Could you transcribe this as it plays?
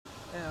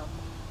am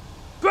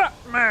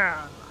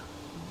Batman!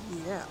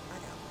 Yeah, I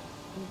am.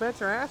 You bet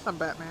your ass I'm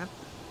Batman.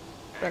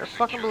 Better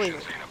fucking believe it.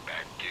 Ain't a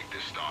bad gig to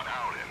start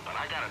out in, but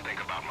I gotta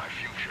think about my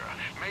future.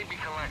 Maybe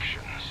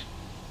collections.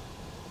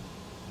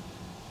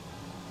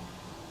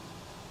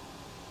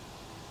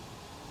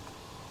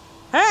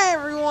 Hey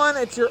everyone,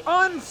 it's your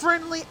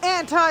unfriendly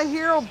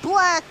anti-hero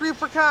Black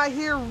Reaper Kai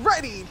here,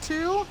 ready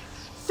to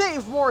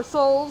save more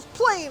souls,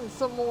 playing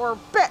some more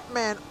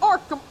Batman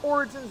Arkham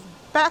Origins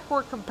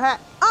backward compat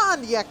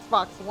on the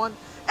Xbox One.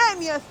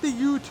 And yes, the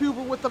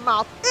YouTuber with the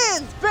mouth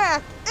is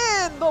back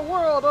in the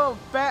world of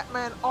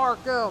Batman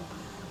Arkham.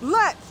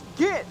 Let's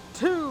get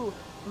to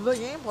the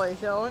gameplay,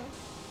 shall we?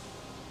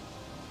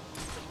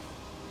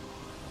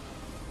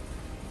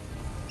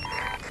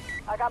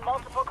 I got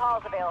multiple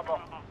calls available.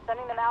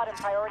 Sending them out in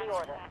priority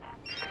order.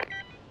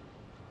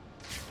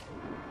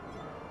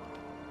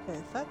 Okay,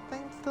 is that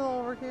thing still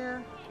over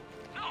here?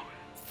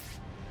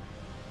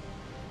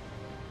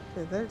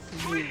 Okay, there's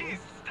you.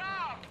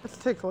 Let's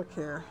take a look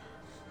here.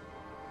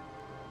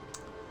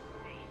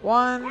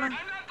 1,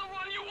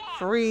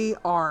 3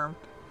 armed.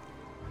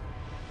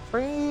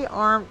 3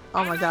 armed.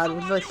 Oh my god,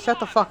 like, shut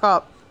the fuck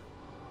up.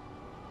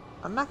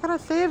 I'm not gonna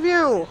save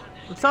you.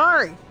 I'm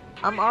sorry.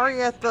 I'm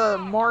already at the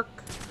mark.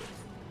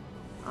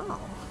 Oh,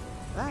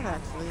 that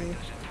actually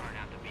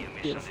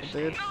beautiful,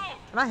 dude.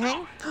 Can I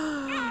hang?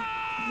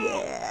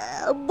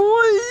 Yeah,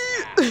 boy.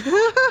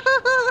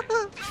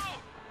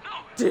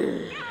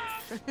 Dude,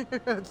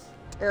 it's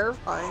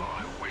terrifying.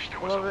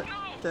 I love it.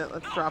 Okay,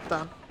 let's drop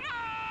down.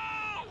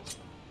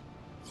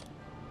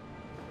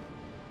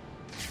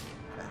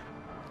 Okay.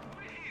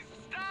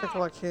 Take a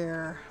look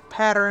here.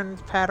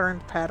 Patterns,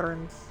 patterns,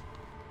 patterns.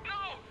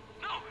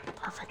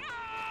 Perfect.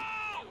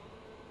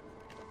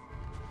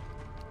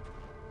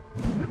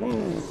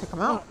 Take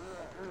them out.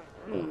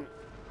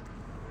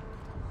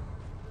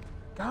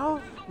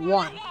 Go.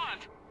 1.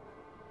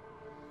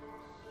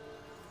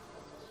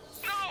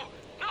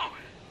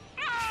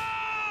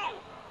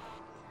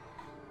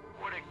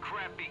 What a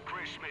crappy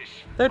Christmas.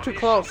 They're too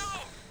close.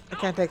 I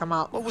can't take them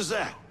out. What was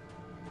that?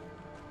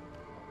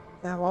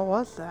 Yeah, what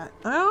was that?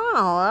 I don't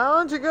know. Why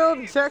don't you go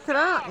and check it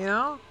out, you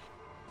know?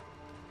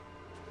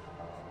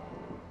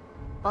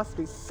 Must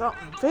be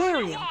something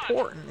very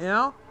important, you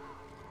know?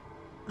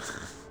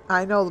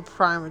 I know the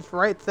prime is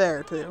right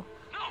there, too.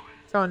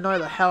 It's gonna annoy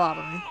the hell out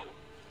of me.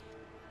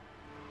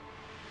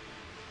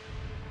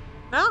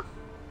 No?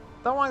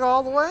 Don't wanna go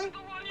all the way?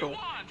 Cool.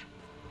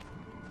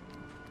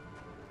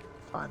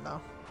 Fine,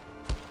 though.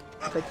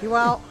 I'll take you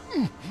out.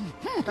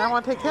 Now I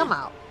wanna take him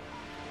out.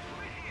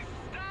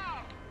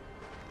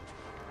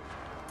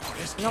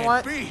 This You know can't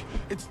what? be.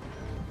 It's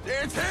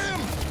him.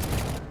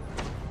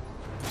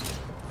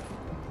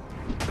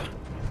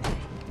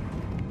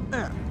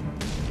 Yeah.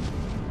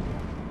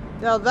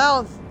 Yeah,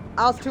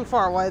 I was too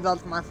far away. That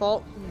was my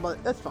fault, but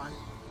it's fine.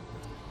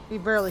 He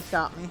barely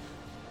shot me.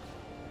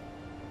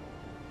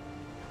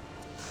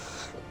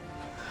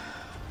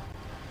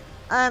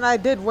 And I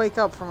did wake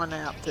up from a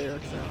nap too,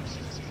 so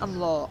I'm a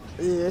little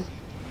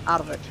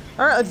out of it.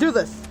 All right, let's do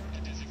this.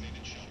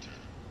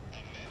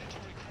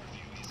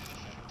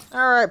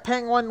 All right,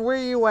 Penguin, where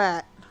you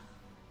at?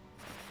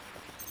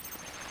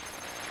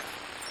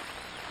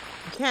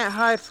 You can't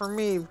hide from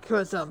me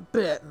because I'm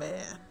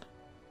Batman.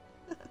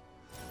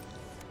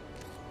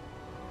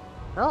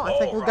 Oh, I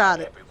think we got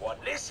it. Everyone,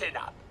 listen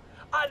up.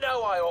 I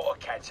know I ought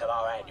to cancel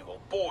our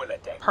annual boiler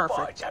deck Perfect.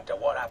 fights after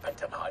what happened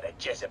tonight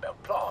at Jezebel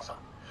Plaza.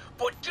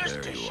 But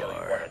just to show you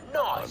what a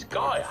nice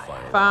guy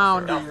I am,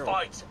 Found the you.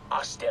 fights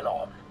are still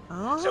on.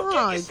 Oh, So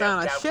get he's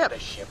on yourself a down ship. to the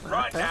ship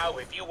right Okay. now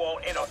if you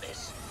want in on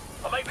this.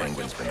 I'll make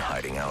Penguin's been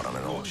hiding out on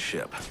an old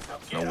ship.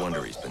 No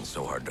wonder he's been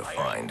so hard to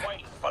find.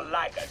 Waiting for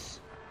laggers.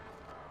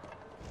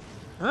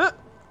 Huh?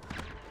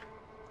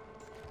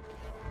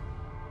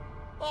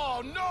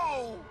 Oh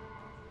no!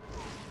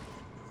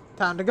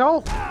 Time to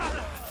go.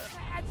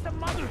 That's the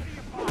mother of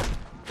your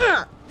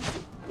part.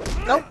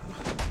 Nope.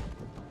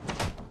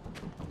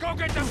 Go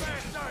get the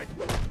bastard!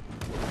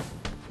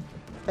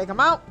 Take him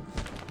out.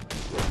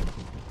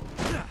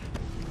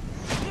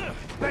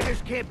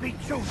 Beggars can't be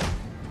chosen.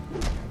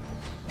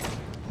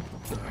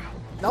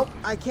 Nope,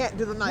 I can't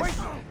do the knife.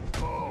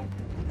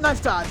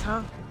 Knife dodge,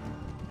 huh?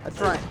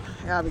 That's right.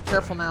 I gotta be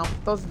careful now.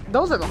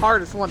 Those are the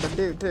hardest one to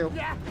do too.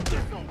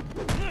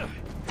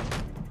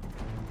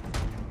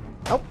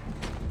 Nope.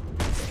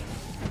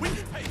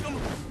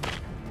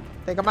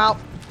 Take him out.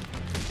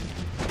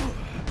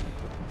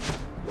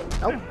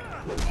 Nope.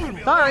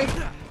 Sorry.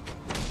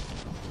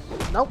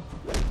 Nope.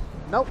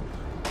 Nope.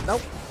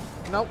 Nope.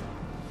 Nope.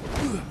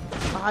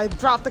 I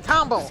dropped the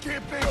combo.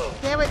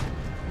 Damn it.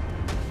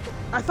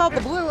 I saw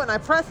the blue and I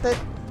pressed it.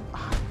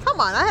 Come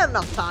on, I had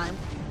enough time.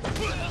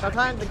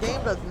 Sometimes the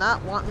game does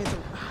not want me to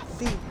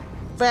see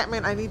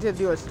Batman. I need to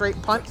do a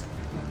straight punch.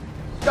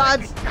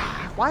 Dodge.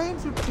 Why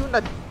ain't you doing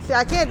the... See,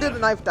 I can't do the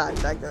knife dodge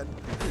that good.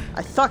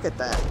 I suck at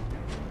that.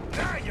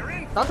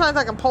 Sometimes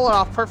I can pull it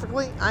off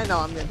perfectly. I know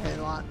I'm getting hit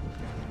a lot.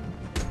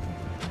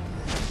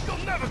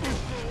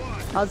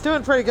 I was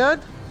doing pretty good.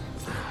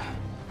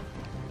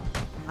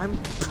 I'm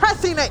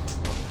pressing it!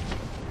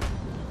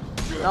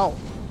 No.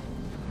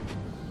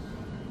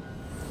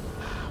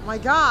 Oh my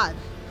god.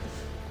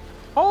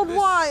 Hold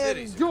Y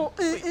and go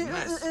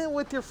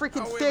with your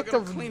freaking stick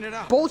of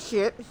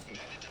bullshit.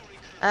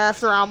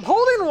 After I'm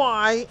holding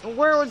Y,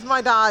 where was my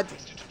dodge?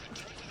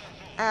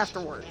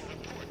 Afterwards.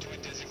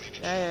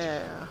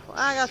 Yeah. Well,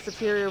 I got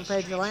superior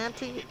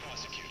vigilante.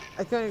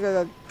 I couldn't get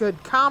a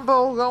good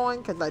combo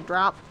going because I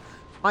dropped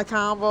my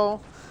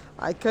combo.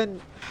 I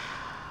couldn't.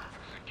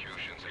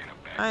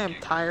 I am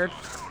tired.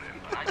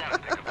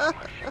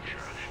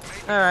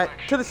 Alright,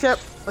 to the ship.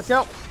 Let's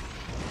go.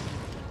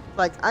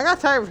 Like, I got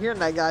tired of hearing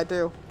that guy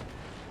too.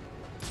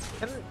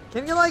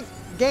 Can you like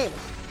game?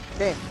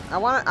 I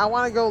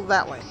wanna go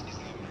that way.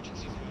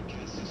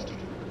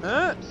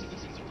 There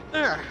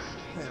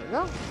we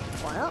go.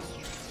 Fly up.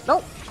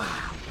 Nope.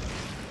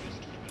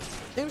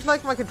 Seems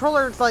like my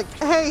controller is like,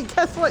 hey,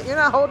 guess what? You're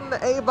not holding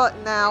the A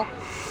button now.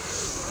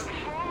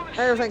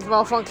 Everything's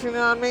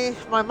malfunctioning on me.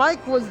 My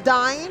mic was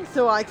dying,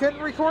 so I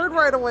couldn't record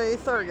right away.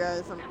 Sorry,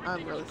 guys.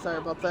 I'm really sorry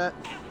about that.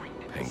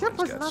 The ship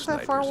was not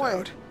that far away.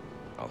 Out.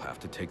 I'll have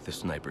to take the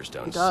snipers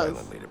down does.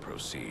 silently to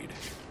proceed.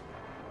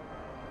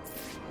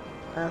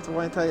 I have to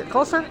wait until I get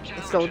closer.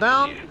 Let's go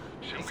down.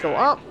 Let's go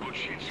up.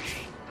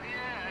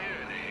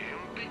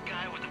 Big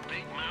guy with a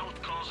big mouth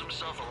calls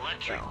himself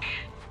Electric. Oh.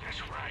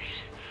 That's right.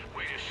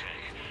 Wait a sec.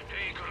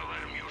 They ain't gonna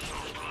let him use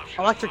those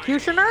gloves.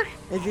 Electrocutioner?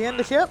 Is he in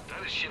the ship?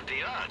 That'll shift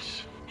the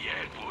odds.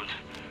 Yeah, it would.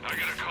 I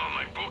gotta call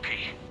my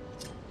bookie.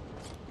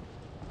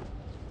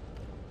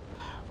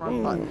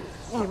 Wrong button.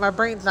 See, my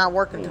brain's not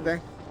working today.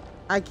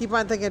 I keep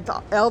on thinking it's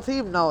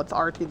LT. No, it's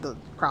RT, the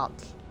crouch.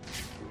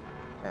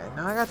 Okay,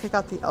 now I gotta take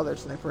out the other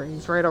sniper.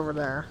 He's right over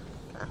there.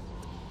 Okay.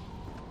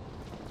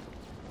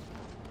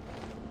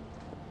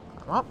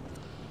 Come up.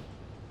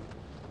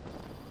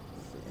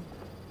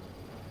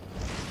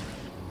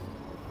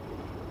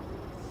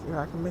 See if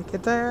I can make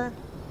it there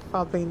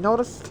without being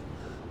noticed.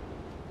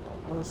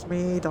 Don't notice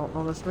me, don't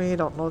notice me,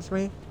 don't notice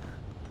me.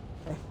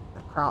 Okay,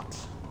 now crouch.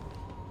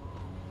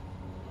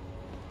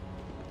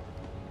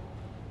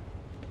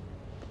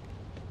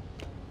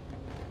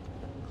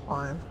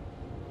 Climb.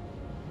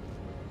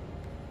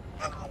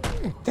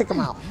 Take him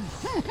out.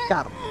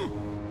 Got him.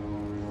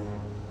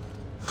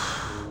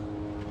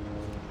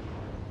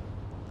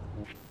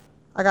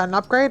 I got an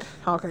upgrade?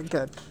 Okay,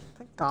 good.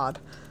 Thank God.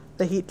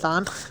 The heat's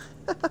on.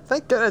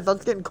 Thank goodness,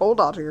 it's getting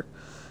cold out here.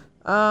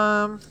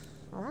 I'm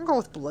gonna go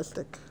with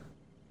ballistic.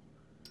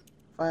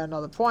 If I had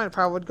another point, I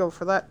probably would go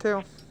for that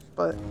too.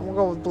 But I'm gonna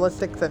go with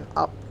ballistic, then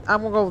up.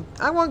 I'm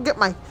gonna get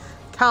my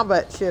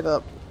combat shit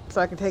up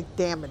so I can take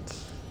damage.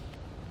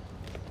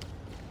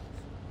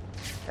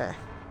 Okay.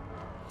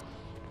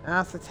 Now I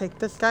have to take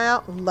this guy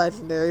out.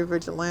 Legendary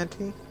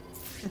vigilante.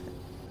 Okay,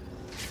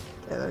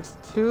 there's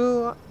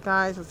two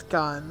guys with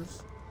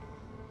guns.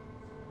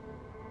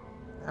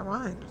 Never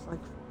mind, there's like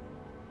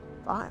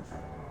 5.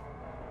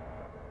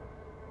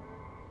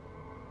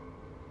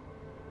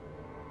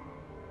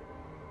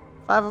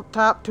 Five up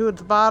top, 2 at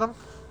the bottom.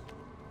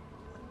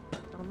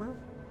 Gonna move?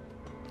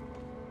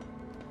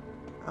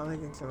 I don't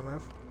think it's gonna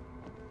move.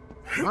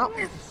 Well.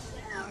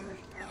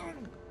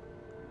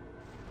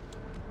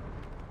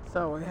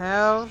 So we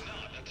have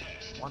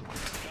 1 more.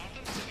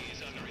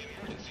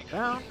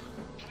 Down.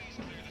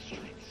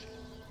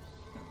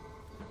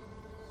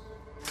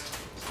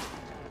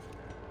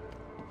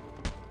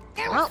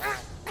 Well,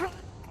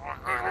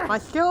 my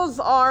skills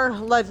are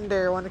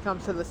legendary when it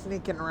comes to the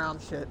sneaking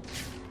around shit.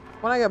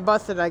 When I get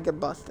busted, I get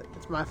busted.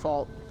 It's my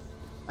fault.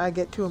 I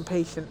get too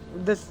impatient.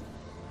 This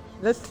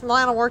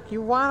line of work,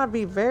 you want to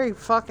be very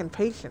fucking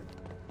patient.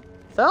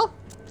 So,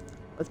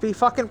 let's be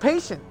fucking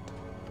patient.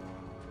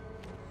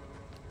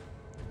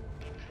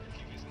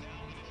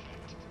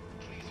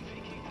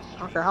 I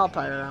don't care how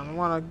tired I am. I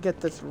want to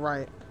get this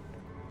right.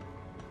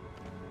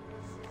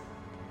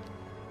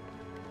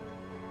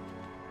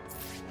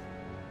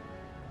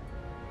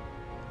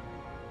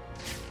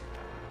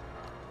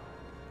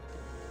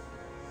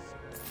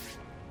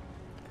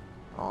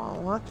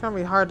 Oh, well, that's gonna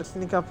be hard to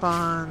sneak up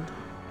on.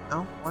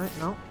 No, wait,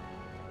 no.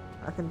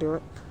 I can do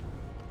it.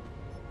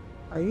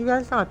 Are you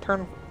guys gonna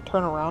turn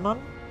around on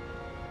me?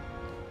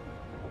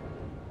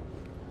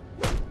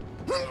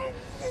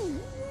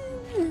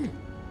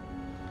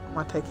 I'm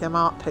gonna take him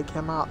out,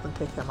 then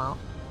take him out.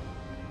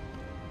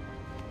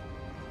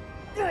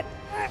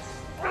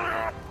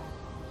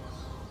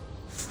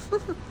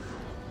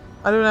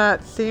 I do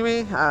not see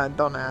me.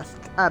 Don't ask.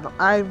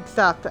 I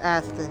stopped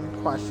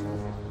asking questions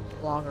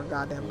longer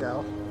goddamn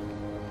go.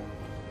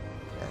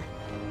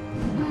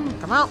 Okay.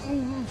 Come out.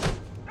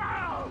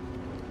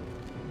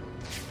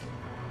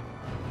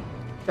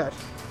 Good.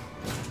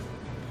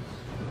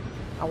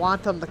 I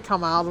want them to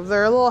come out of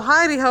their little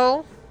hidey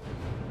hole.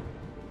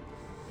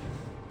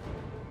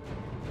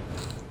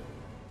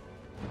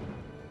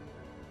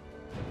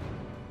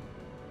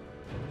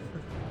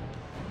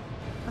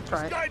 That's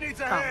right. This guy needs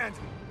a hand.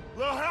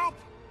 Little help?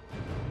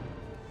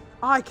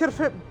 Oh, I could have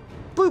hit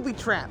booby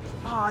traps.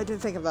 Oh, I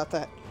didn't think about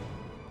that.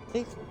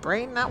 See,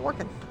 brain not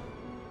working.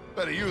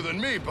 Better you than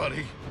me,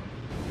 buddy.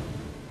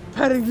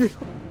 Petting you.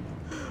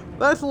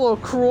 That's a little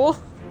cruel.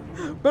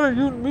 Better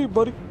you than me,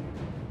 buddy.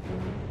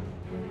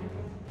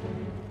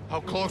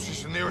 How close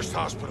is the nearest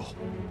hospital?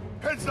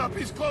 Heads up,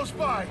 he's close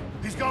by.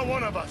 He's got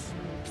one of us.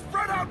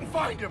 Spread out and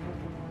find him.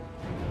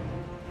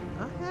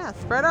 Oh yeah,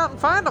 spread out and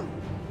find him.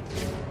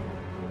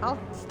 How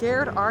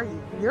scared are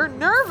you? You're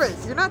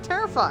nervous. You're not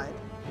terrified.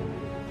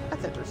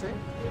 That's interesting.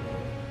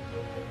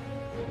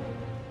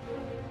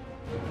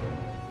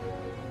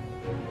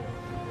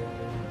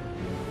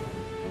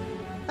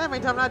 That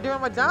means I'm not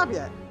doing my job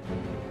yet.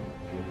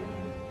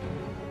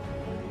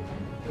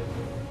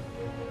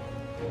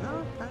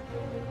 Okay.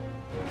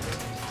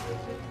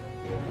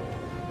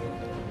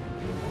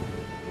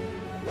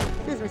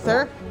 Excuse me,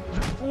 sir.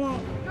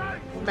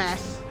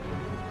 Smash.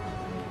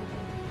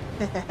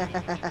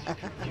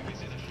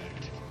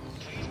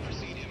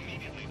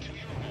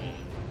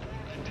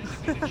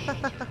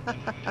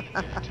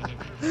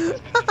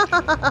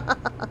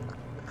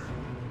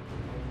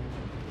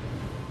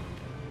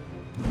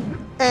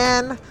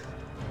 And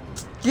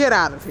get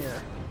out of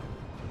here.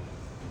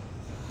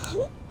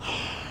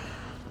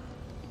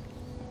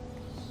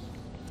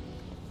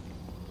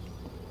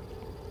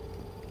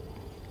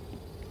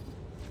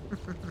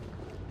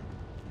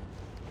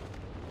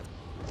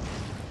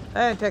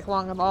 That didn't take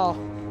long at all.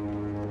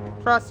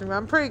 Trust me,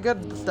 I'm pretty good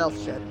at the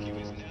stealth shit.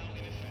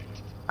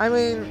 I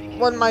mean,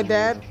 when my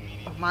dad...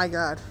 Oh my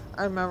god.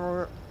 I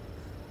remember...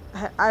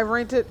 I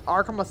rented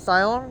Arkham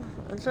Asylum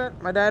and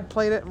shit. My dad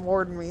played it and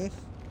warned me.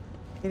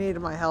 He needed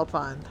my help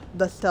on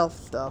the stealth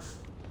stuff.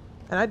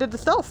 And I did the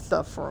stealth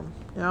stuff for him.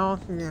 You know,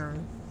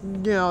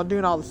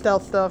 doing all the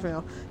stealth stuff, you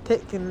know,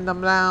 taking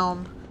them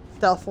down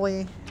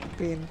stealthily,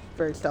 being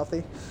very stealthy.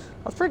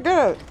 I was pretty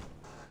good.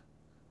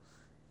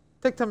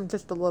 Took them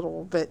just a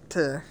little bit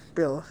to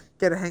be able to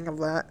get a hang of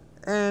that.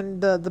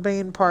 And the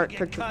main part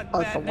took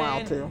us a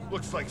while too.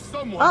 Looks like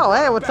someone. Oh,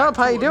 hey, what's up?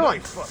 How you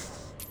doing?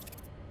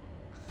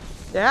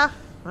 Yeah?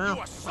 Well.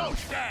 You are so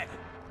dead.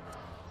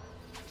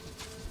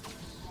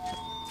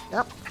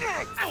 Yep.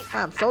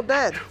 I'm so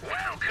dead.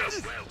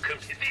 Welcome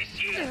to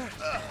this year's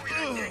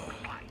Infiltrating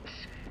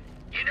fights.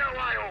 You know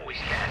I always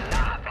get a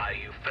laugh out of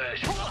you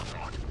first one.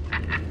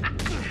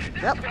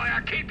 That's why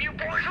I keep you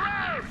boys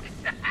around.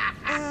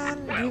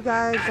 And well, you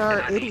guys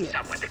are idiots.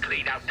 Someone to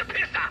clean out the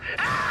pisser.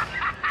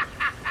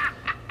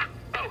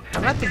 I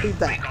meant to do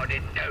that.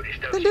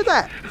 Didn't do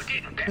that.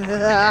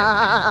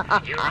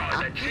 You're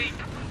either cheap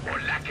or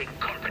lacking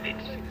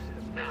confidence.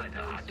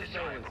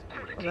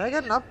 Did I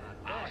get an up?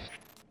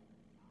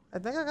 I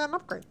think I got an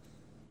upgrade.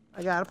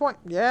 I got a point.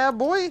 Yeah,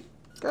 boy.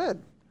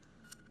 Good.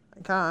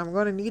 I'm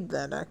going to need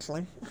that,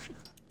 actually.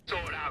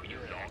 Sort out you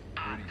lot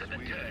after the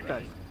turn.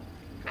 Okay.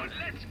 But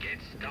let's get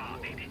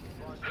started.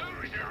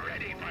 Who's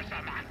ready for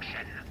some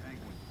action?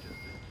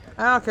 I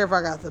don't care if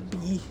I got the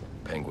B.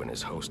 Penguin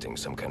is hosting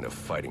some kind of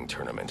fighting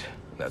tournament.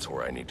 That's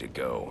where I need to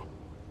go.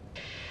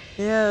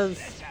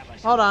 Yes.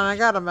 Hold on, I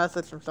got a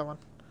message from someone.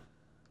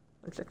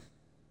 Let's check.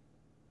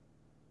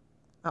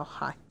 Oh,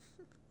 hi.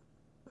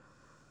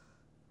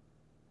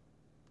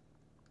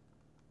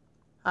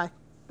 Hi.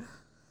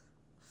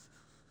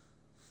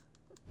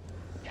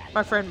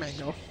 My friend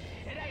Mango.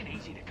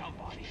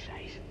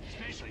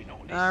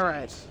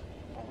 Alright.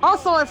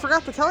 Also, I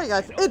forgot to tell you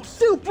guys,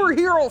 it's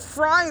Superhero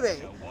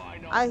Friday!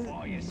 I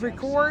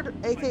record,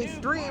 aka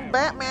stream,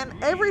 Batman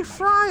every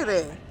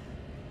Friday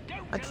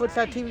on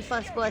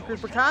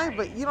twitch.tv/BlackReaperKai,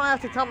 but you don't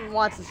have to come and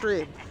watch the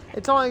stream.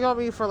 It's only going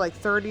to be for like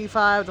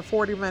 35 to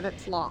 40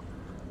 minutes long.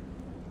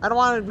 I don't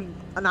want it to be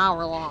an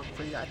hour long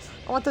for you guys.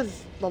 I want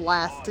this to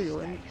last too.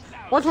 And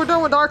once we're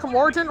done with Arkham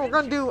Origin, we're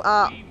going to do,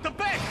 The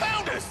bat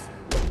found us!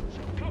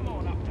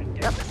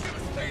 Yep.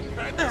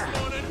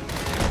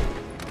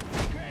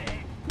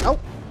 Oh.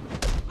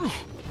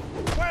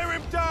 Fire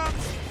him down!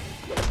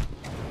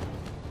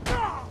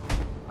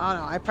 Oh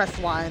no, I pressed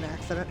Y in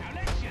accident.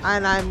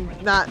 And I'm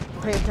not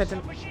paying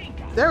attention.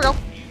 There we go.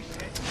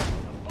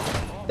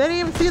 Didn't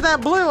even see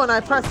that blue and I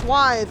pressed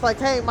Y. It's like,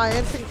 hey, my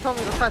instinct told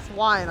me to press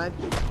Y and I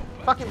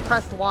fucking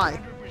pressed Y.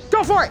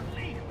 Go for it!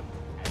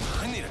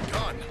 I need a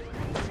gun.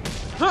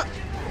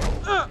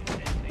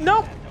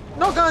 Nope.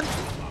 No gun.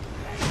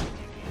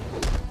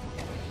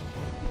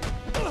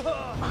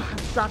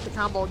 Dropped the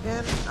combo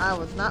again. I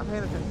was not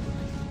paying attention.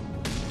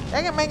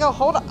 Dang it, Mango,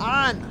 hold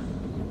on.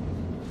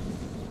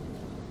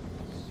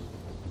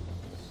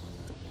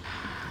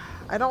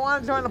 I don't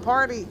want to join the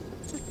party.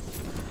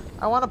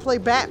 I want to play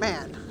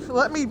Batman.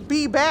 Let me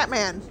be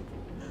Batman.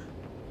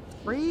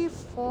 Free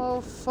flow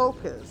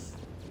focus.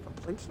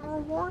 Completion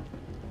reward?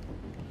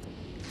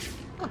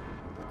 Huh.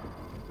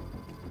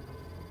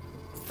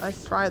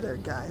 Nice try there,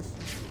 guys.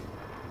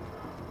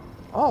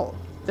 Oh,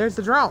 there's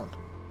the drone.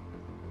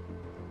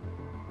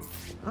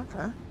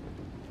 Okay.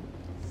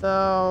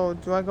 So,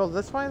 do I go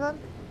this way then?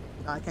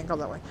 No, I can't go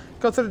that way.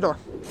 Go through the door.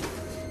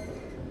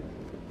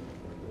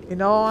 You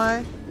know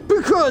why?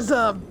 Because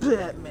I'm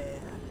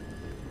Batman.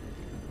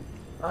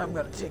 I'm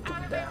gonna take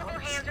him down. Multiple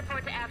hands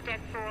report to aft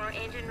deck 4.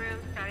 Engine room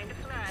starting to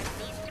flood.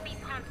 Needs to be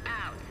pumped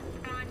out.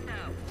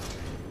 Pronto.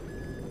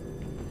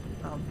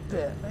 I'm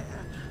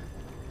Batman.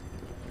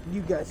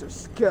 You guys are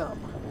scum.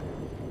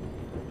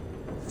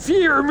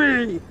 Fear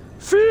me!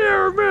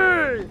 Fear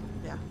me!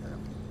 Yeah,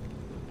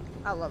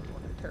 I love it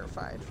when they're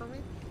terrified for me.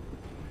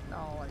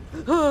 Oh, like,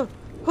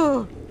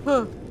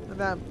 and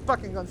then I'm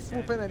fucking gonna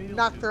swoop in and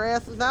knock their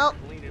asses out.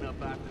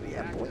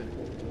 Yeah, boy.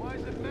 Why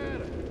does it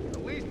matter?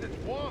 At least it's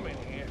warm in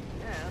here.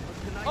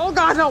 Oh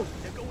God, no!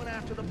 They're going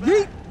after the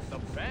Yeet! The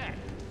bat?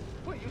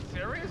 What, you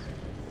serious?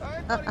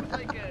 I thought he was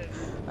like a...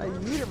 I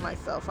yeeted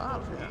myself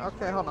out of here.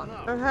 Okay, hold on.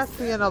 There has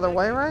to be another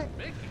way, right?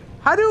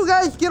 How do you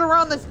guys get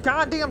around this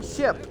goddamn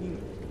ship?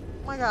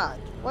 Oh my God.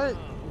 What?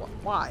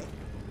 Why?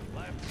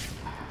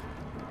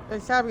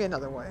 There's gotta be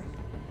another way.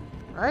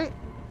 Right?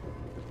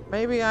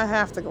 Maybe I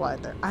have to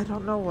glide there. I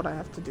don't know what I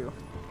have to do.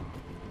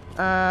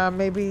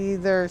 Maybe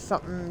there's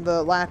something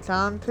to latch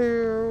on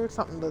to,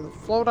 something to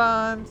float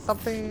on,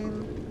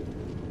 something.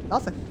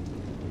 Nothing.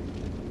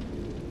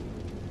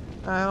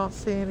 I don't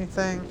see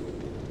anything.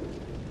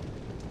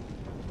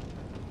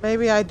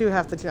 Maybe I do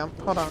have to jump.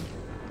 Hold on.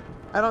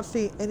 I don't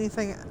see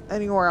anything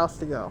anywhere else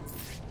to go.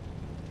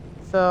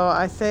 So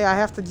I say I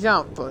have to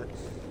jump, but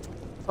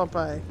let's hope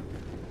I...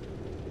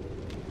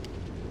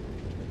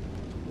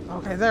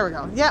 Okay, there we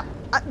go. Yep.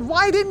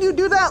 Why didn't you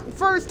do that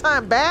first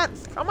time,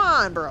 Bats? Come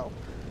on, bro.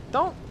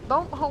 Don't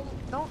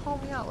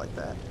hold me out like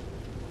that.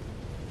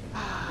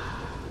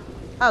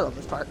 I love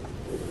this part.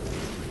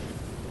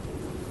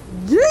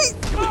 Yeet!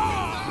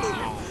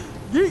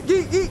 Yeet,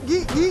 yeet, yeet,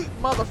 yeet, yeet,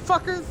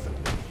 motherfuckers!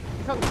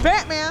 Here comes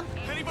Batman!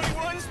 Anybody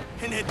runs?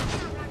 And it...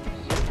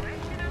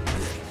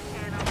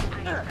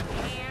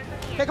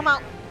 Take him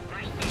out.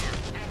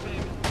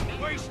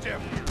 Waste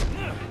him!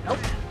 Nope.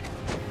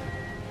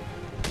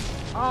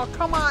 Oh,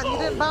 come on, you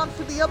didn't bounce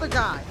to the other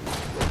guy.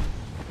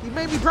 You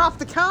made me drop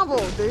the combo,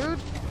 dude.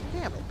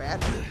 Damn it,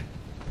 Batman.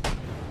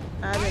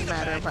 It didn't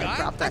matter if I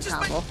dropped that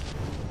combo.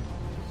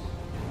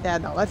 Yeah,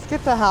 no, let's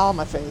get the hell out of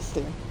my face,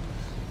 dude.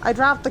 I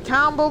dropped the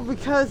combo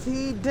because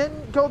he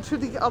didn't go to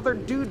the other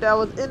dude that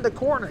was in the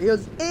corner. He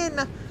was in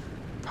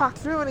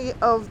proximity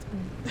of...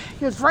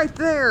 He was right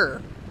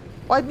there.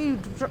 Why didn't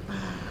you...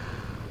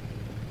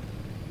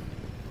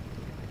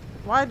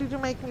 Why did you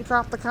make me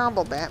drop the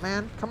combo,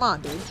 Batman? Come on,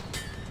 dude.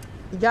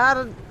 You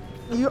gotta...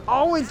 You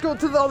always go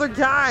to the other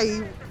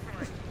guy.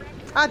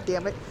 God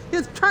damn it. He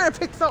was trying to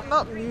pick something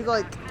up and you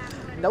like...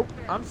 Nope,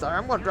 I'm sorry.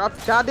 I'm gonna drop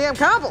the goddamn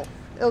combo.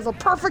 It was a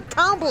perfect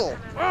combo.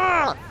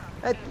 Ugh!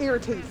 That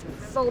irritates me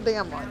so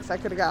damn much. I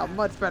could have got a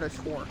much better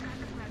score.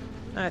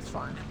 That's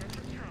fine.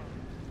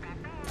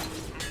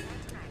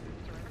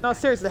 No,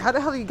 seriously, how the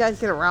hell do you guys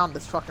get around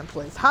this fucking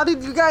place? How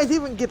did you guys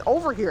even get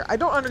over here? I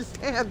don't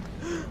understand.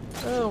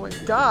 Oh my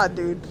God,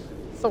 dude.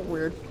 So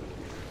weird.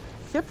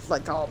 Ship's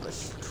like all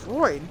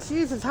destroyed.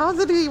 Jesus, how is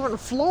it even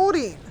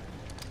floating?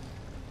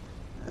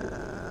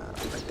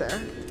 Right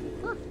there.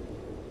 Huh.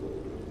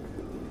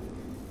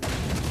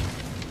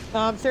 No,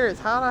 I'm serious.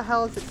 How the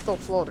hell is it still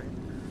floating?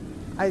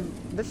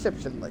 This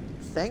ship should like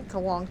sank a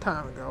long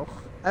time ago.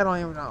 I don't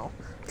even know.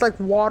 It's like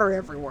water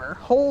everywhere,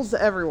 holes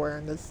everywhere,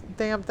 and this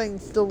damn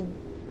thing's still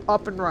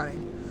up and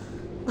running.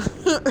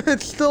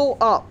 It's still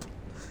up.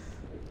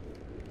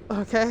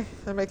 Okay,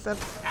 that makes sense.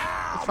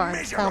 It's fine.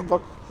 It's comic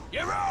book.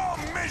 You're all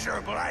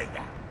miserable, ain't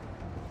you?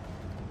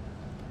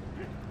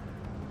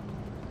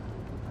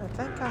 I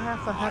think I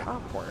have to head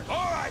upward.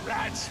 All right,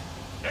 lads.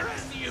 The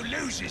rest of you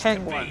losers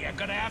Penguin. to me are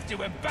gonna have to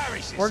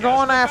embarrass yourselves. We're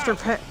going after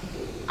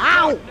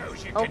Ow!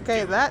 knows you can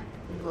Okay, do that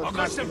I've was got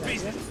not some good.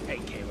 business to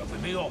take care of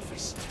in my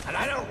office, and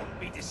I don't want to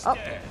be Oh, disturbed.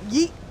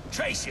 yeet.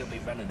 Tracy will be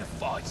running the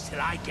fights till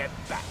I get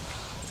back.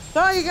 So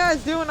how you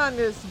guys doing on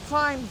this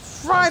fine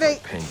Friday?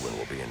 Penguin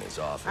will be in his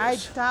office. I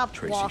stopped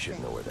Tracy walking. should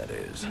know where that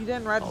is. You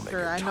didn't I'll make register.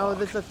 her I know talk.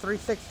 this is a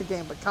 360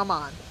 game, but come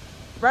on.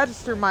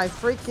 Register my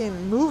freaking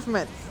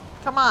movements.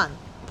 Come on,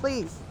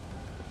 please.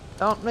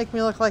 Don't make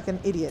me look like an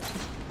idiot.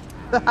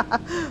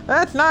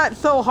 That's not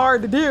so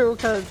hard to do,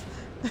 because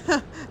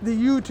the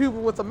YouTuber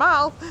with a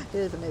mouth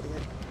is an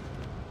idiot.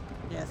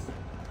 Yes.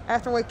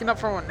 After waking up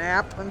from a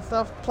nap and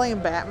stuff, playing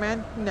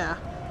Batman, nah.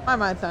 My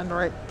mind's on the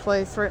right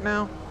place right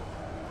now.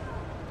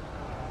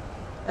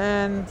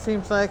 And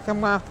seems like I'm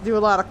gonna have to do a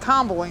lot of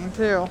comboing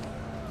too.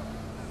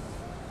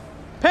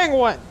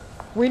 Penguin!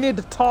 We need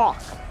to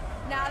talk.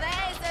 Now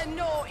there's a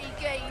naughty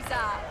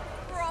geezer.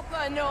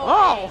 Proper naughty.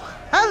 Oh!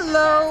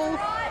 Hello!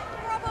 Right,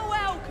 proper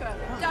welcome.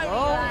 Don't Oh,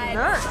 you, lads?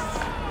 nurse.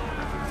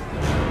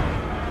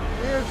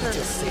 Here's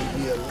Just save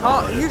me a Oh,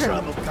 lot you of can-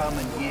 trouble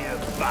coming here,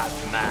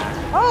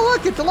 Batman. Oh,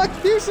 look, it's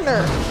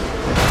Electrocutioner!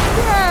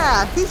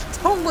 Yeah! He's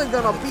totally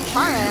gonna beat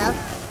my ass.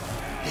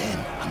 Then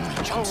I'm gonna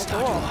jumpstart cool.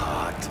 your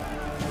heart.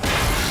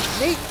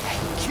 Neat.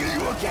 And kill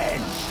you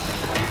again.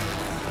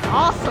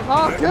 Awesome.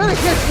 Oh, good. It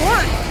gets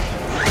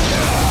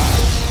worse.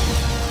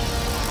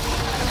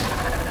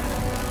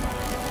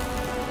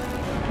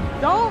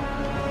 Don't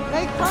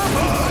make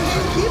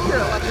combos. Keep your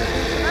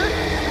Electrocutioner.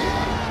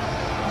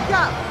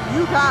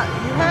 You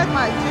had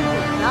my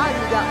attention. Now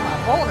you got my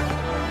bonus.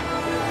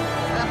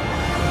 Yeah.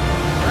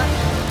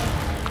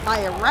 My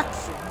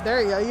erection. There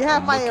you go. You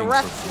have my Looking for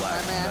erection, my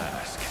Black man.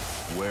 Mask.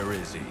 Where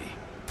is he?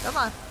 Come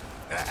on.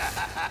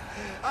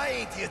 I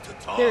ain't here to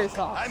talk. Serious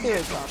talk. I'm here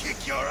Serious to talk.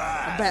 kick your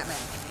ass. Batman.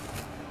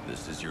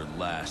 This is your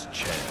last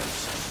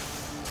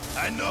chance.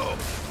 I know.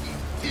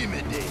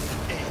 Intimidating,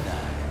 ain't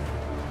I?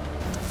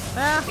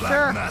 Yeah, Black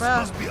sure. Mask Well,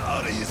 must be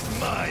out of his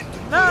mind.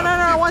 no,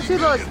 I want you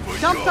to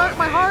jump jumpstart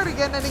my heart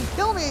again and then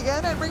kill me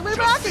again and bring me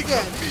back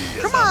again.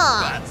 Come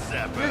on!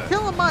 You're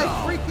killing my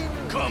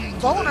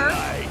freaking boner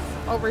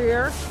over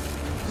here.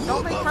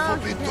 Don't make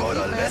crowds you can't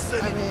eat,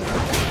 man. I mean,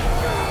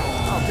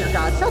 oh dear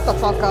God, shut the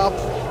fuck up.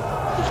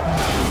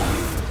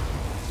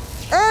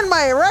 And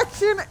my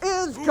erection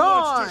is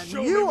gone.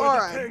 You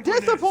are a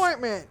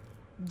disappointment.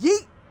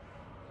 Yeet.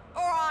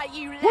 Alright,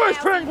 you Where's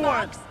lousy Penguin?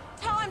 bugs.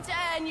 Time to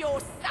earn your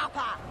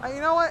supper.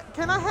 You know what?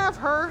 Can I have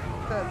her?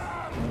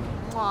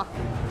 Mwah.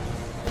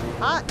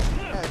 Hot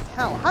as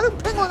hell. How do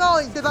Penguin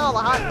always get all the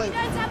hot You ladies?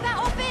 don't have that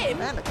off him?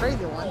 Man, the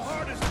crazy ones.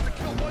 Hardest to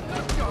kill one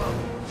nut job.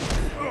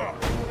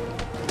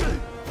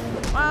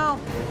 Wow.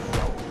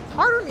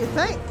 Harder than you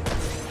think.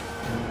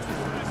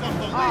 It's Oh,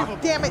 unbelievable.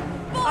 damn it.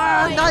 Boy,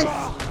 Ah, nice.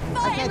 I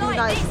fighting can't do like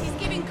nice. this is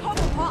giving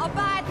Cobblepot a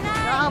bad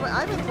name.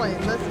 I've been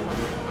playing this.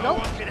 No Nope.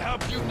 one can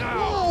help you now.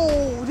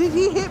 Oh, did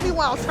he hit me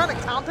while I was trying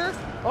to counter?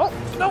 Oh,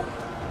 nope.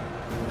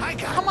 I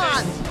got Come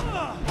on.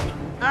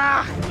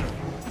 Ah.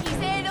 He's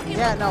there looking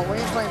Yeah, for... no, we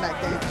ain't playing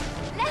that game.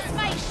 Let's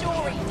make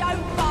sure he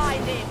don't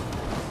find him.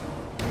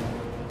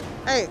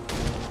 Hey.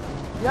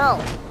 Yo.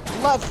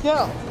 Let's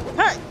go.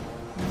 Hey.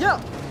 Yo.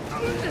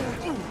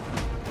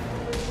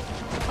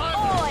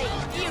 Oi,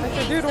 you That's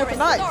the dude geeks with are the a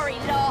knife. sorry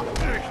lot.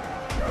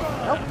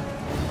 Nope.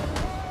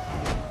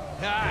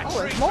 Oh,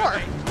 there's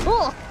more.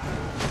 Cool.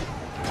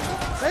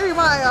 Maybe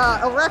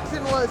my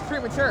erection was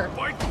premature.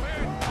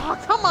 Oh,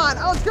 come on.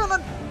 I was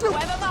gonna do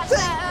However much this.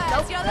 that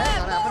hurts, Nope, you'll that's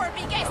learn not more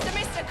happening. if he gets to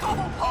Mr.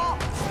 Cobblepot.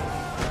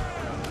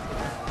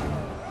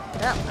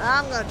 Yep,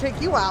 I'm gonna take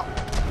you out.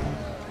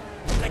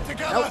 Stick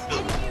together.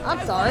 Nope. You I'm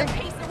don't sorry. want a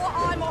piece of what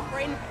I'm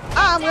offering.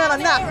 I'm Get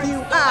gonna down knock there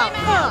you and out. sort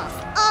him out.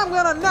 I'm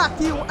gonna knock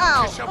you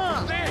out. Catch up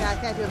from there. Yeah, I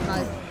can't do the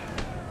knife.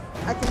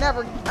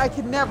 I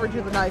can never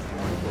do the knife.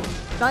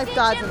 Knife Did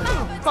dodging your is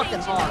mother fucking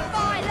teach you to hard.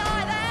 fight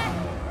like that?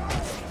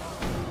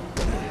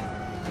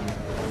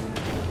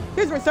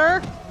 Excuse me,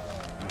 sir.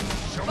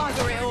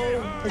 Bugger it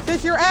all. Is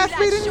this your ass That's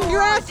beating sure you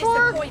a asked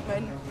for?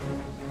 disappointment.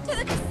 To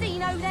the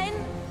casino then.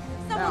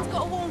 Someone's No.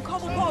 got to warn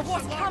Cobblepot of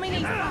what's coming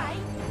his way.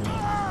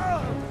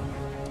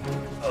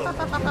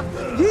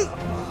 Yeet.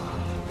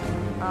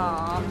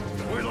 Aw,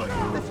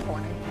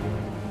 disappointing.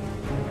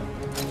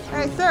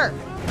 Hey, sir.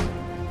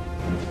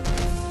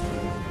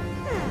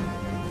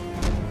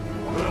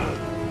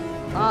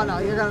 Oh no,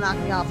 you're gonna knock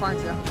me off, aren't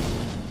you?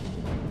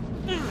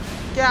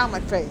 Get out of my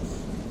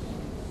face.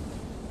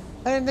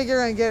 I didn't think you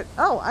were gonna get.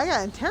 Oh, I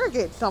gotta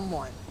interrogate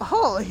someone.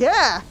 Oh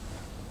yeah.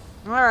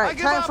 All I right,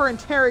 give time up. for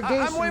interrogation.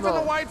 I'm waving the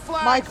mode. white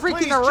flag. My Please,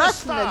 freaking just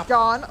erection is stop.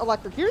 gone.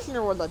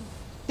 Electrocutioner was a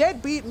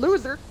deadbeat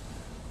loser.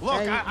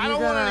 Look, Hey, I you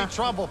don't want gonna- any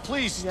trouble.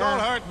 Please, Yeah. don't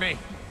hurt me.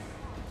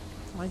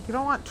 Like, you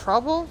don't want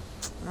trouble?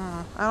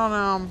 I don't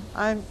know.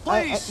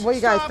 Please, what do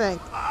you guys stop.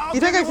 think? I'll You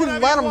think give I you should whatever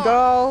let you him want.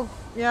 go?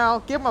 You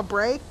know, give him a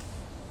break?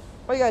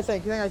 What do you guys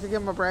think? You think I should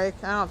give him a break?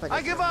 I don't think I I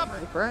should give him up. a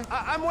break, right?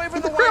 I'm waving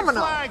He's the a white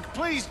criminal. flag.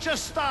 Please,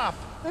 just stop.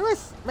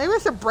 Maybe I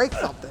should break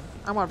something.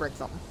 I want to break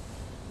something.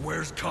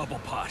 Where's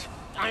Cobblepot?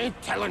 I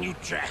ain't telling you,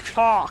 Jack.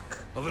 Talk.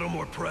 A little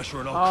more pressure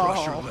and I'll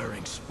crush your Oh.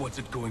 larynx. What's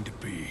it going to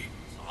be?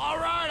 All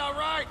right, all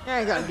right. You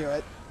ain't gonna do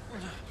it.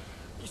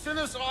 He's in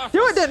his office.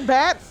 Do it then,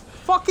 Bats.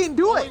 Fucking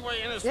do Only it.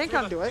 way in is You ain't through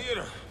gonna the do it.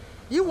 theater.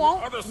 You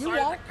won't. Other You side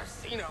won't. of the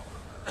casino.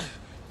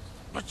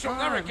 But you'll All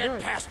never right, do get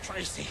it. past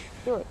Tracy.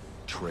 Do it.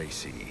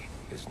 Tracy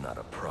is not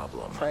a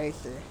problem.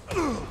 Tracy.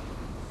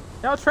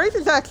 No,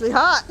 Tracy's actually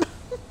hot.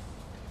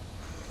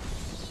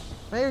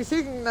 Maybe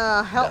she can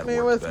help That me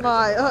worked with better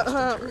my. than the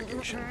last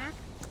interrogation.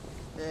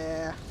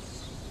 Yeah.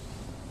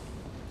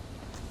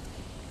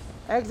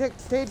 Exit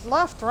stage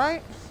left,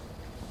 right?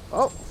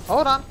 Oh,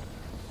 hold on.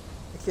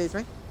 Excuse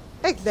me.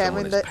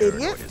 Examine Someone the as paranoid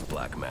idiot. as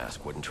Black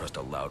Mask wouldn't trust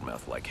a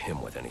loudmouth like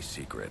him with any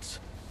secrets.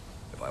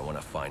 If I want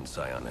to find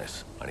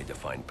Sionis, I need to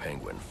find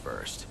Penguin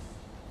first.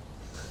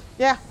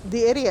 Yeah,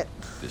 the idiot.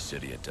 This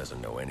idiot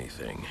doesn't know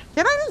anything.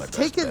 Can I My just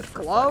take best his bet for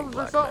gloves finding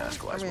or Black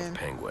Mask something? I lies with mean,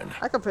 Penguin.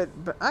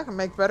 I can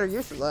make better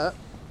use of that.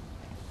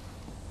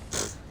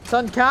 It's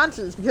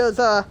unconscious because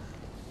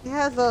he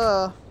has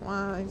a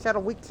he's got a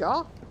weak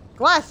jaw,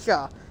 glass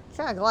jaw. He's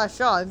got a glass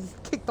jaw. I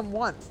just kicked him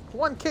once.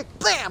 One kick,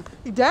 bam,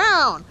 he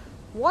down.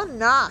 One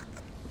knock,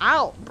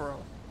 out, bro.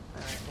 All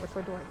right, which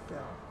way do I go?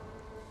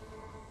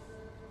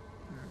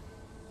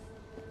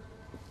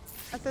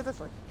 I say this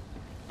way.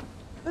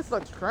 This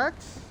looks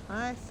correct.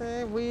 I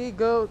say we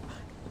go.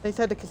 They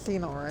said the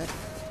casino, right?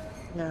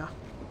 Yeah.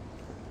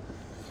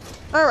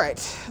 All right,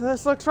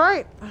 this looks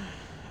right.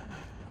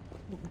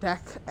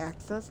 Deck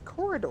access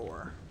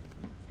corridor.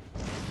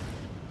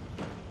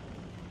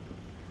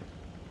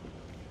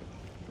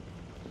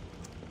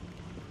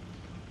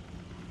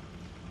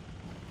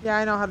 Yeah,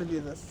 I know how to do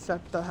this.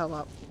 Shut the hell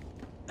up.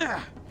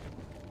 Ugh.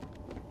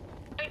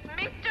 If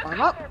Mr.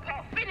 I'm up.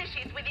 Cobblepot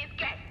finishes with his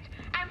guest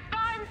and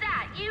finds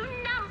out you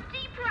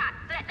numpty brats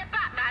let the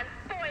Batman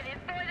spoil his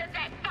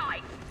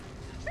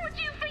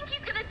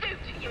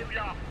you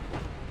lot.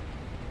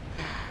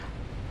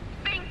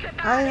 Think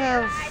about I it,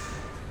 have... lads.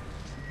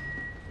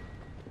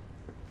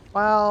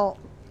 Well...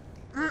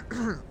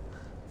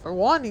 for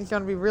one, he's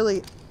gonna be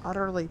really,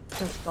 utterly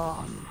pissed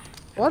off.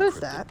 What is Encrypted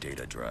that?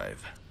 data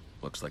drive.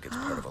 Looks like it's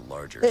part of a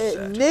larger set. If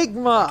I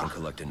Enigma! can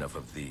collect enough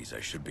of these,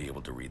 I should be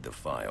able to read the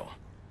file.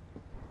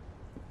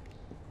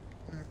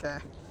 Okay.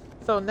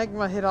 So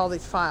Enigma hit all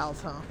these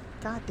files, huh?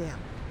 God damn.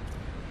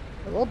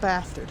 The little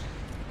bastard.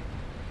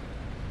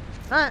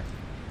 Alright.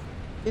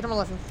 Teach him a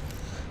lesson.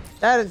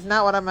 That is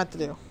not what I meant to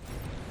do.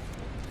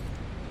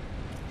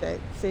 Okay,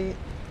 see?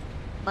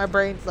 My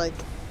brain's like,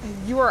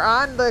 you were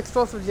on the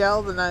explosive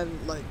gel, and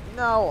I'm like,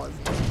 no, I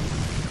wasn't.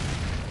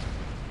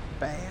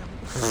 Bam.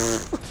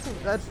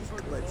 That's just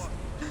glitch.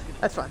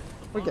 That's fine.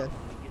 We're good.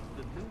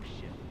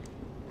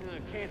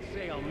 I can't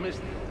say I'll miss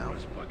the No.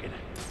 first bucket.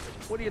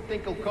 What do you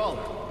think he'll call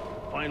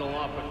it? Final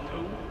offer 2?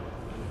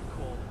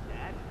 Call it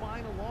that.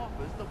 Final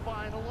offer's the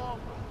final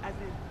offer. As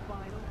in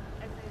final,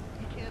 and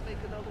then you can't make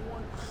another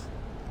one.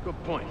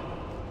 Good point.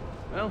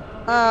 Well,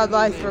 The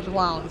iceberg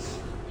lounge.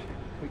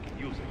 we could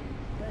use it.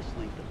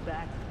 Especially the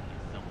back of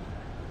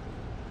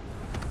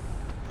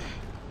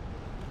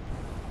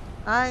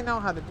I know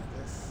how to do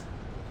this.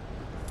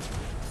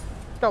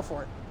 Go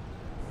for it.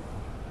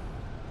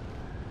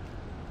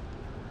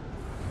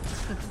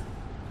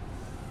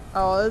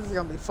 Oh, this is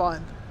gonna be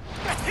fun.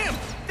 That's him!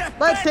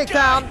 Let's take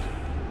down.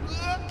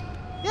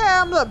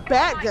 Yeah, I'm the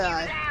bad You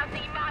guy.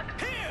 lousy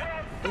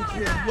mugs.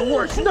 It's your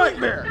worst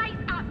nightmare.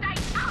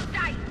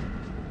 Update.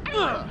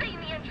 Anyone seen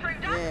the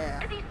intruder?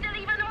 Yeah. Is he still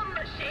even on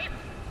the ship?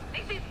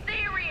 This is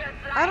serious,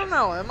 lads. I don't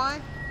know, am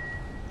I?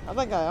 I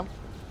think I am.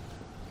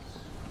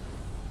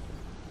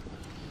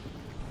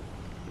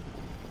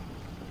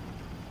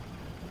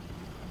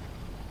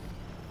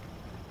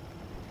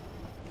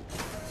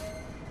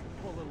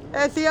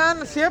 Is he on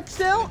the ship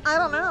still? I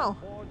don't know.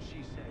 board,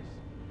 she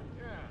says.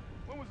 Yeah.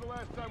 When was the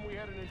last time we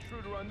had an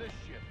intruder on this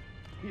ship?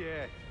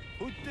 Yeah.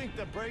 Who'd think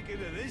to break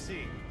into this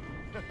heat?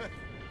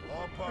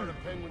 All part of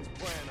Penguin's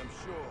plan, I'm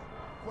sure.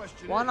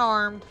 Question One is,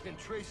 armed, can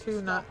Tracy two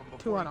stop not- him two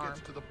before he unarmed.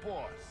 gets to the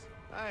boss?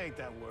 I ain't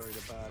that worried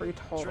about Three it.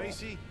 total.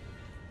 Tracy,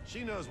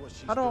 she knows what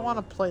she's How do I doing. want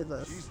to play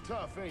this? She's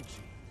tough, ain't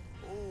she?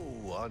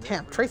 Ooh, on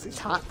Damn, Tracy's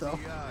hot though.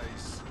 the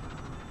ice.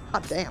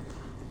 God damn.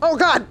 Oh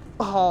god!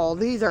 Oh,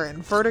 these are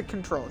inverted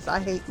controls. I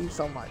hate these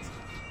so much.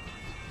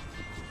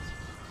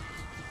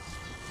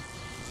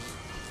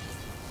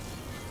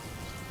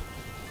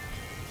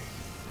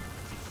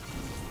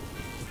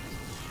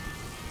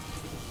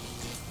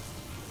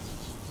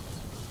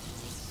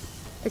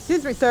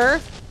 Excuse me,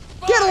 sir.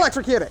 Get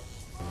electrocuted!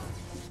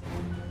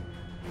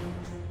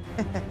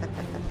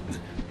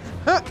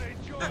 Huh.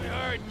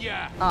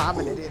 Oh, I'm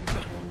an idiot.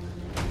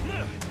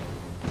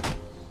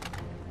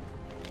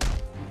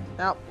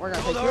 Now, we're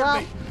gonna take you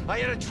out. I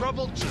had a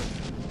trouble.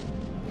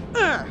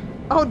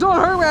 Oh, don't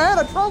hurt me. I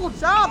had a troubled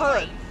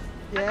childhood.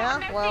 I got a Yeah,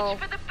 message well,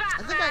 for the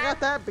I think I got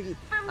that beat.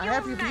 From I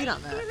have your you beat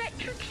on mate, that.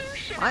 the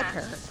electrocutioner. My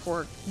parents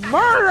were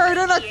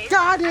murdered in a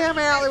goddamn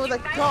alley with a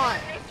You may gun.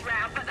 win this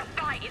round, but the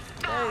fight is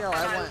There far you go, from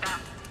I went.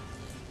 over.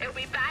 It'll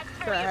be bad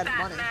for Sure, I you, had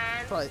money,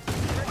 Batman. but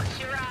Watch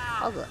your I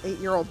arm. was an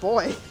 8-year-old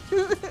boy.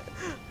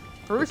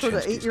 Bruce was an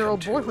Baczynski's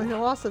 8-year-old come boy to, when he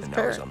lost his and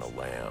now he's parents. on the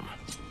lam.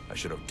 I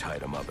should have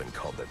tied him up and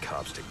called the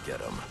cops to get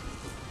him.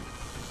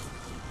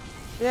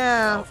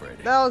 Yeah, Alfred,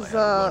 that I was had a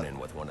run-in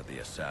with one of the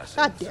assassins.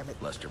 God damn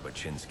it. Lester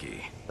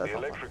Baczynski. That's The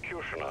not fun.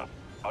 electrocutioner.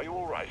 Are you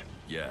all right?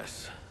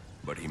 Yes,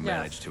 but he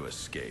managed to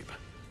escape.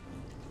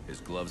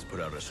 His gloves put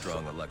out a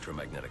strong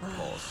electromagnetic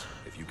pulse.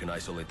 If you can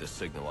isolate the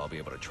signal, I'll be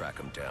able to track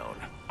him down.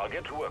 I'll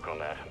get to work on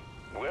that.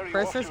 Where are you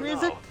Christmas off to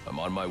music? now? I'm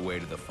on my way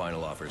to the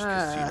Final Offers Ah.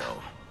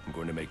 casino. I'm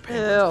going to make Ew,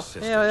 Penguin's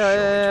assistant show me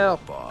to a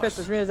boss.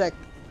 Christmas music.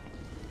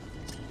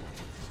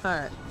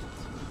 Alright.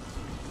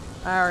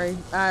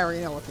 I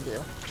already know what to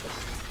do.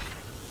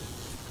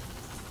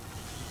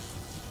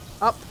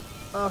 Up.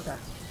 Okay.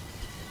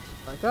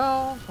 Let it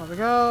go. Let it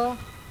go.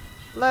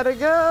 Let it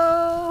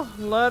go.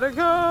 Let it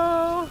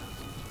go.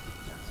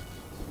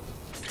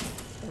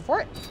 Go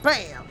for it.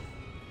 Bam.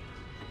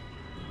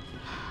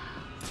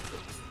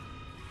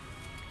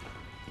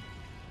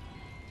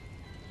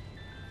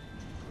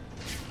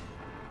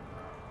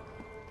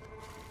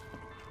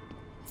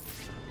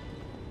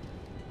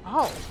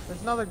 Oh,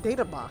 there's another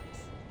data box.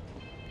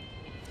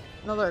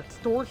 Another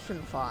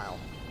extortion file.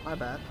 My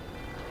bad.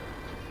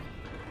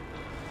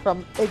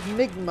 From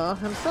Enigma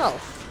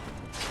himself.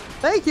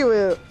 Thank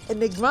you,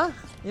 Enigma.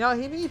 You know,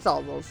 he needs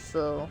all those,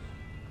 so...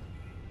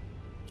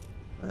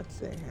 Let's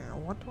see here.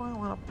 What do I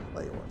want to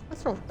play with?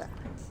 Let's go with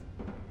bats.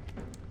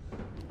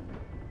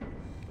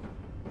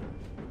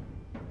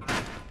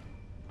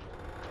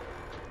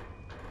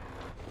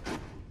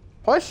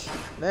 Push.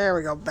 There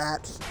we go,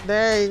 bats.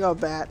 There you go,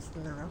 bats.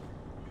 No.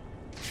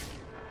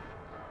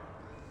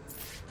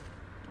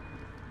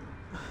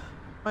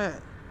 Wait.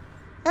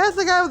 That's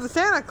the guy with the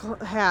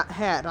Santa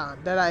hat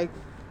on that I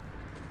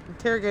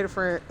interrogated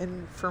for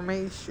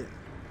information.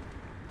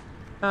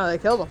 Oh, they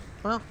killed him.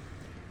 Well,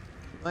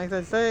 like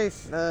they say,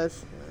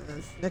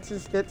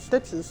 snitches get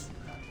stitches.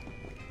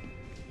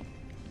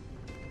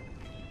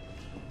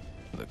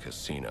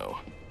 casino.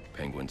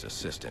 Penguin's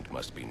assistant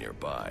must be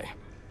nearby.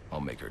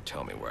 I'll make her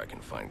tell me where I can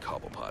find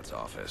Cobblepot's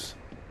office.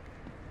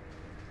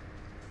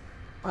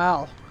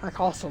 Well, I can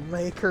also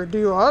make her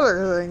do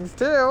other things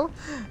too,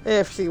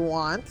 if she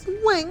wants.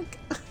 Wink!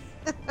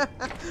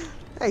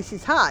 Hey,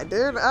 she's hot,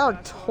 dude. I'll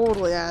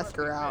totally ask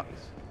her out.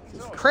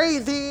 She's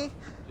crazy.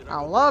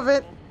 I love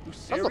it.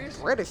 Those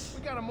are British.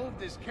 We gotta move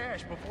this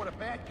cash before the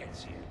bat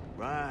gets here.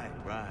 Right.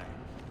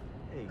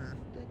 Hey, you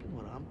thinking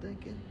what I'm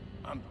thinking?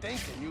 I'm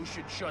thinking you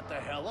should shut the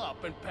hell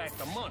up and pack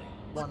the money.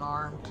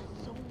 One-armed.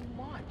 So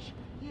much.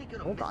 He ain't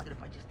gonna Hold miss on. it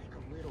if I just take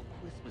a little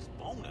Christmas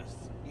bonus.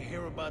 You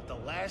hear about the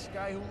last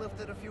guy who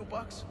lifted a few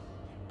bucks?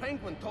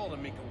 Penguin told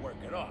him he could work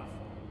it off.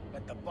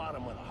 At the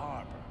bottom of the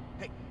harbor.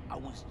 Hey, I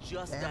was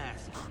just Damn.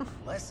 asking.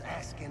 Less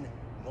asking,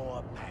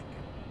 more packing.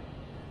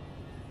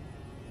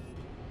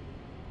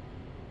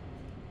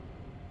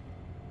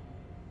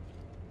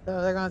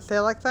 So they're gonna say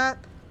it like that?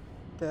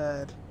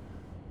 Good.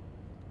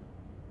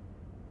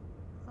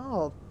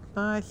 Oh,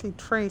 now I see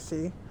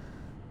Tracy.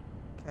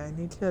 Okay, I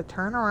need you to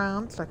turn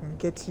around so I can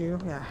get you.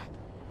 Yeah.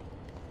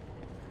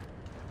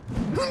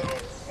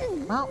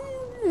 Well.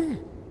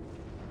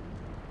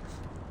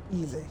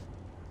 Easy.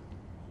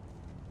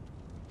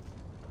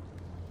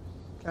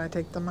 Can I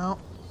take them out?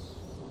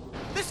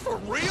 This for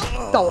real?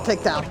 Double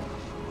takedown.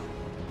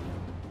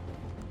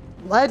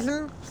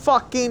 Legend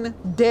fucking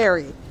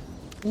dairy.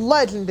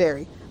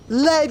 Legendary.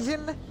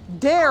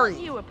 Legendary.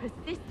 You a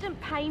persistent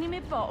pain in my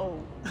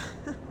bottle.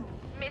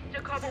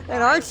 Mr. Cobblepot,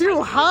 And aren't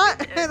you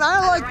hot? And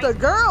I like the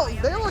girls.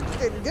 Great. They're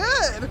looking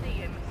good.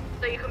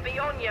 So you can be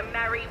on your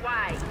merry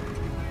way.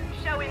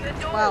 Show him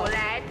the door, Wow.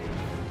 lad.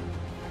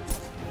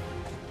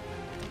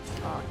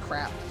 Oh,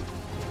 crap.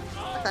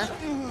 Okay.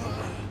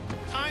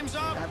 Time's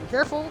up. Gotta be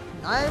careful.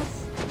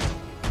 Knives.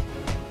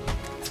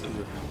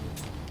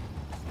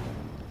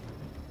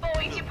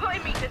 Boys, you're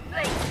putting me to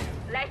sleep.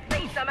 Let's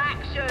see some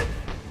action.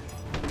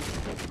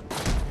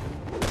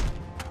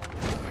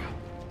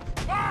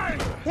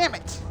 Damn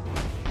it.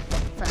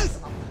 Fast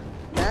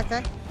enough.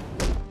 Okay.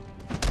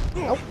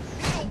 Nope.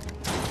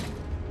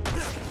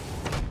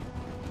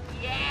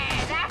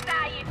 Yeah, that's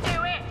how you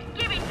do it.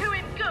 Give it to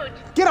him good.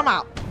 Get him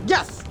out.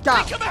 Yes.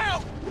 Got him. Come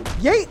out!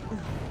 Yeet.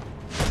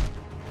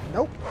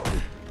 Nope.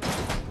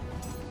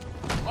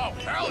 Oh,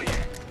 hell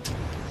yeah!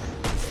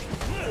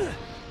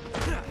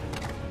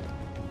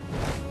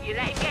 You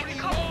let him get the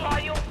cops while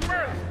you're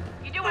through.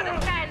 You do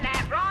understand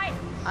that, right?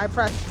 I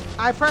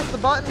pressed the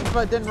buttons,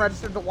 but didn't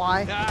register the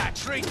Y. Ah,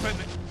 treatment.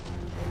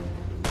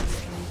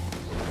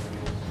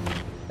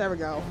 There we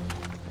go.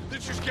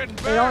 This is getting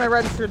It only bad.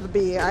 registered the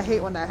B. I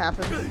hate when that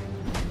happens.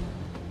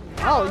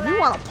 Oh, you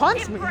want to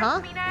punch me, Impress huh?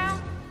 me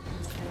now?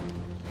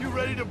 You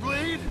ready to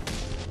bleed?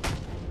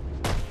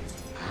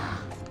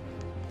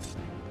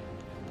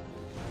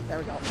 There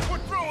we go. We're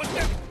throwing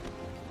them.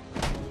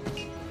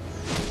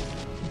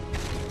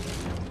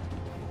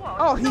 What,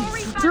 Oh, he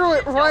sorry threw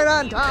it bastard right dog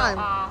on you time.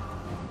 got,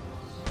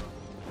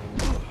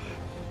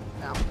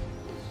 Now,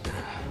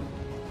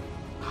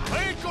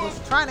 I ain't I going.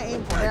 was trying to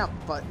aim for him,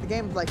 but the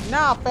game's like,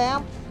 nah,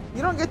 fam.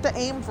 You don't get to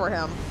aim for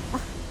him.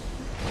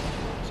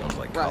 Sounds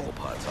like Right.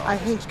 Cobblepot's I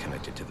office hate- is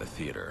connected to the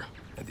theater,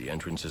 and the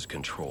entrance is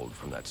controlled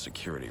from that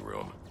security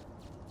room.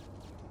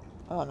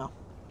 Oh, no.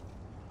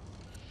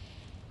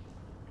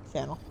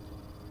 Channel.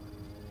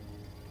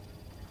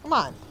 Come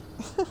on.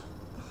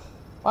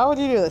 Why would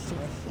you do this to me?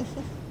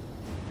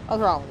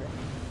 What's wrong with you?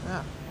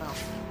 Yeah, no.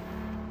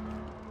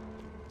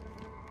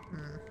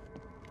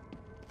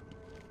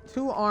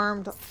 Two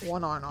armed,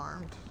 one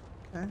unarmed.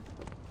 Okay.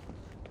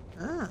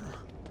 Ah.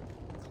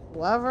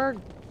 Clever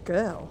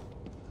girl.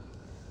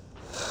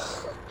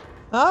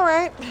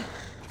 Alright.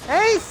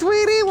 Hey,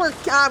 sweetie,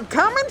 I'm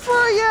coming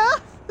for ya!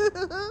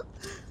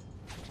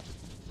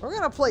 We're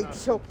gonna play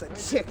Choke the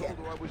Chicken.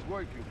 I was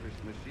working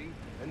Christmas Eve,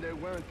 and there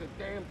weren't a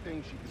damn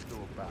thing she could do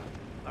about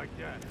it. Like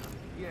that.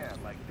 Yeah,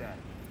 like that.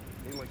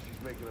 Ain't like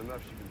she's making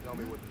enough she can tell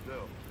me what to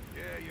do.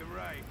 Yeah, you're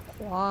right.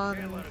 Quan.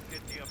 Can't let him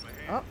get the upper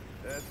hand.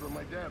 Oh, That's what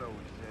my dad always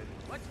said.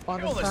 Let's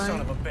kill this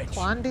son of a bitch.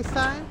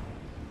 Clandestine?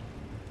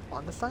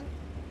 Clandestine?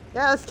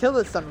 Yeah, let's kill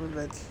this son of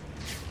a bitch.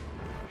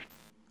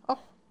 Oh,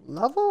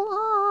 level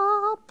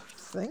up.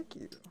 Thank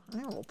you.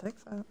 I will take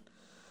that.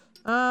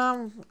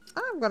 I'm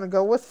gonna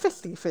go with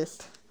Fisty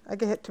Fist. I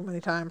get hit too many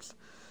times.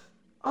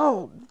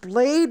 Oh,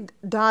 Blade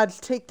Dodge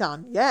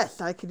Takedown.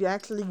 Yes, I could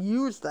actually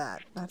use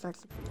that. That's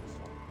actually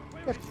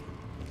good.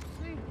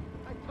 See?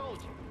 I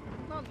told you.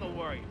 Nothing to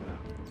worry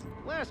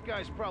about. Last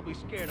guy's probably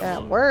scared Yeah,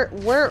 of where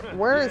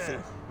is he?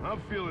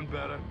 I'm feeling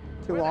better.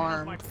 Two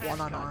armed,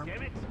 one unarmed.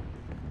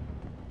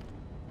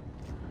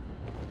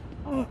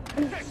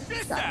 Check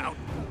this out!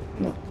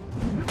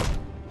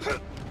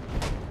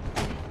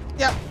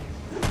 Yep.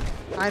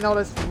 I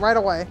noticed right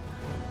away.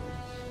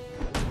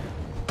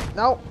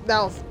 Nope,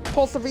 that was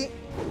supposed to be.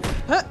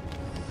 Huh,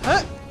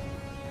 huh,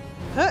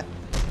 huh,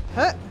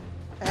 huh,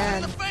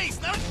 and face,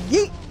 no!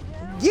 yeet,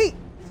 yeet.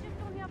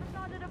 Just on the other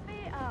side of the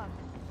theater.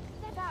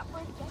 Step out for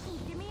a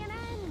second, give me an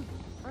hand.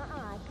 I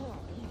can't.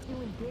 He's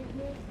doing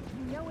business.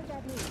 You know what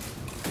that means.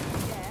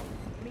 Yeah,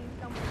 means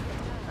someone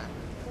gets hurt.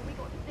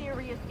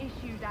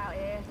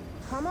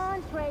 Come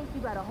on, Trace.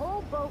 You got a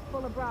whole boat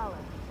full of brawlers.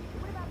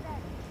 What about that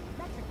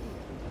electric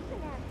dealer? You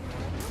can ask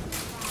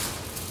him.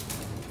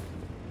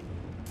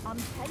 I'm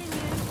telling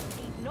you,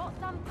 he's not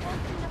some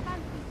cunt in a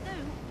fancy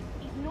suit.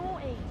 He's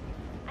naughty.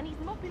 And he's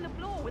mopping the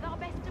floor with our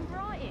best and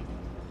brightest.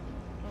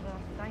 Whether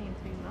I'm saying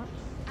too much.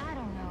 I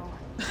don't know.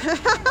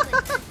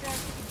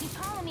 He's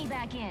calling me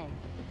back in.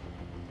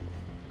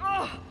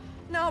 Oh,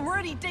 now I'm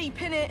really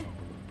deep in it.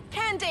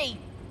 Candy!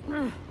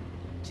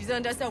 She's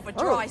earned herself a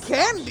dry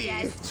Candy!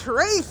 yes.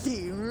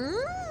 Tracy!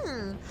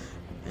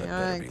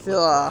 Yeah,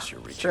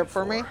 strip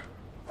for me?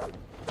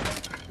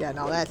 Yeah,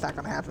 no, that's not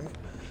gonna happen.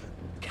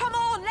 Come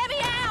on, let me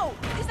out!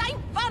 This ain't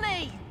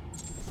funny!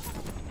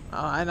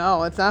 Oh, I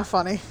know, it's not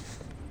funny.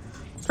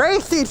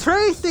 Tracy,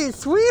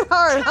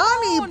 sweetheart,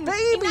 honey,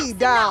 baby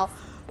doll.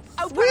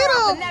 Open her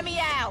up and let me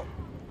out!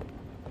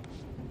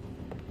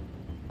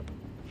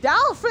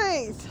 Doll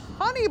face,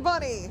 honey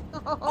bunny.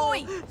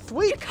 Oi!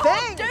 Sweet you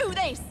can't thing. do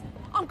this!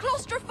 I'm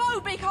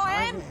claustrophobic,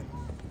 I am!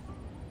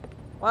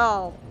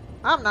 Well,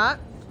 I'm not.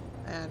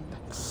 And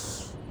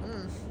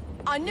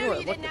I knew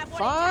you didn't have what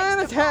fine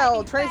it as takes to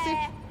hell, fight me Tracy.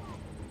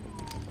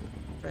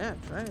 fair.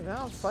 Man,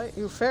 I'll fight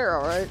you fair,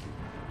 alright?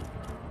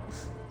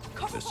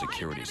 The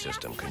security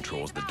system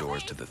controls the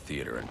doors to the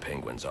theater and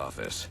Penguin's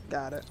office.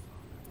 Got it.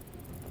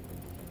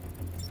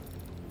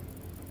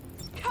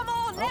 Come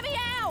on, let me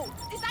out!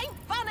 This ain't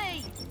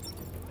funny!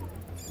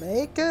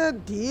 Make a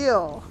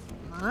deal.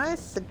 My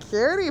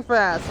security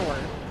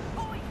password.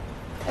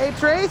 Hey,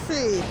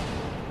 Tracy.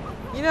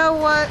 You know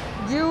what?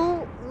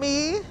 You,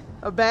 me,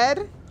 a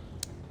bed?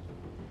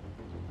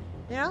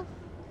 You know?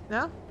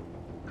 No?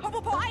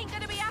 Cobblepot ain't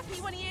gonna be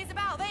happy when he hears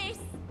about this!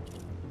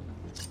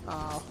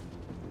 Oh.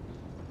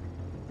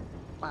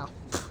 Wow.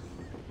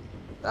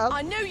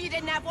 I knew you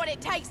didn't have what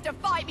it takes to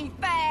fight me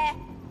fair!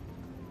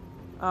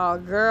 Oh,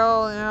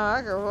 girl, you know,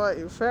 I can fight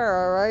you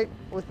fair, alright?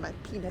 With my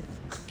penis.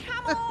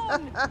 Come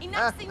on!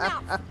 Enough's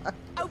enough!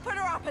 Open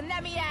her up and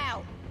let me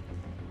out!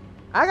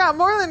 I got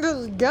more than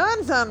just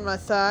guns on my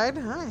side.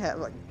 I have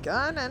a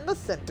gun in the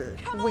center.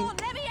 Come Wink. on,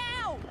 let me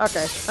out!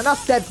 Okay,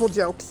 enough Deadpool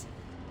jokes.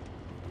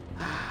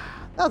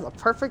 That was a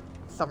perfect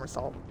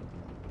somersault.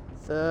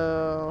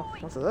 So,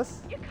 what's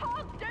this? You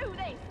can't do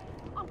this!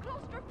 I'm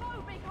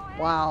claustrophobic, I am.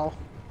 Wow.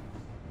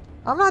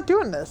 I'm not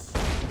doing this.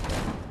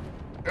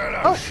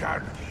 Hello,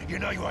 son. You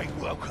know you ain't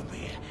welcome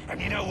here.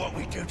 And you know what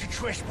we do to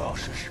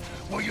trespassers?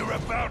 Well, you're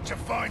about to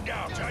find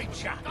out,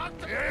 ain't ya?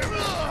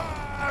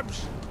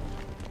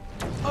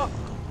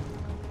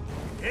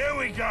 Here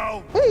we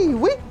go. Hey,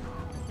 wait.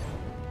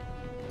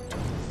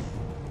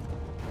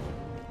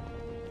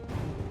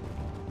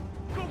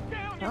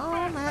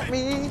 Come at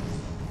me.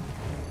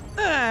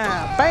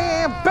 Ah,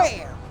 bam,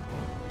 bam.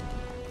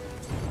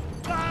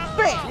 Bam,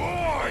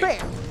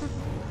 bam,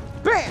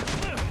 bam.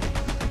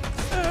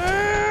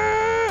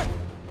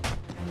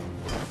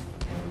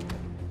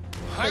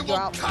 I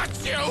will cut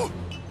you.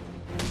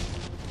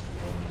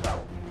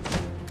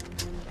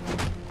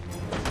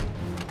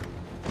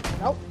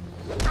 Nope.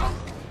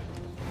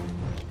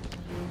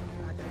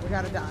 Okay, we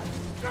gotta dodge.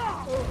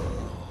 Come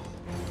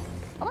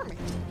on, me.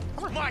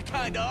 Come on. My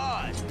kind of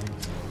odd.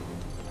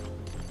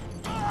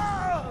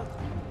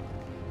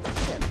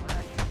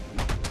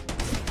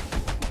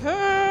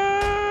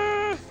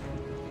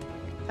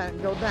 Time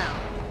to go down.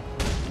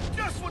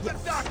 Just what the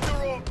doctor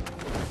ordered.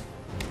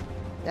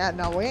 Yeah,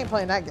 no, we ain't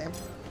playing that game.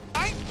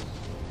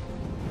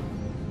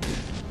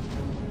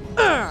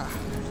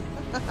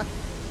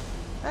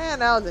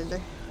 And that was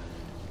easy.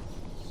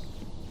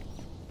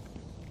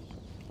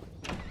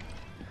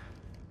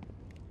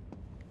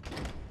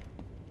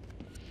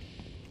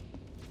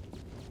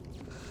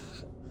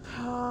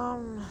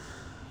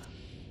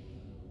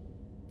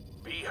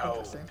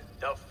 Behold,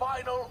 the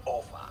final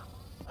offer.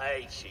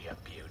 Ain't she a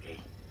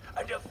beauty?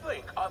 And to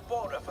think I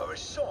bought her for a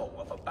song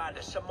with a band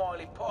of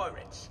Somali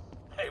pirates.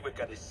 They were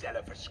gonna sell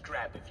her for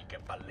scrap if you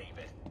can believe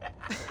it.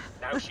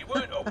 Now, she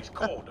weren't always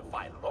called the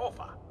final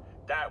offer.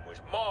 That was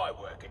my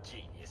work of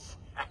genius.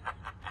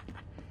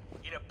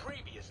 In a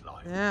previous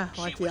life, yeah,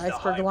 like she the was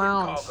Iceberg the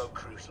Lounge. cargo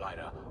cruise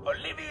liner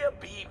Olivia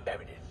B.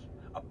 Meredith,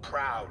 a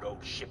proud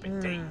old ship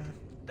indeed.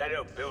 They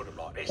don't build them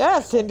like this.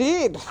 Yes,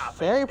 indeed.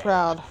 Very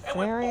proud.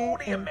 Very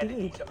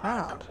indeed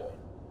proud.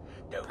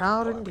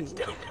 Proud indeed.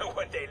 Don't know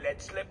what they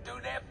let slip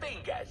through their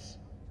fingers.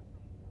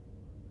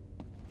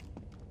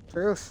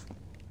 Truth.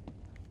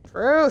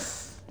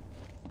 Truth.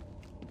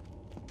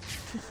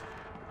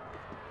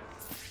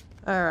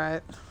 All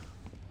right.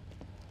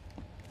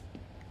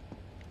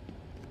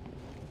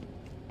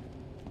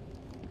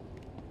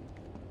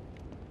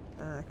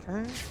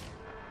 Okay.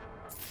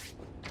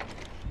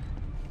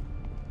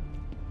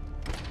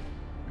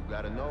 You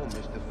gotta know,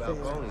 Mr.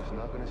 Falcone's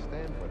not gonna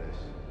stand for this.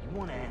 You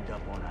wanna end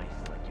up on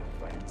ice like your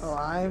friends. Oh,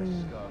 I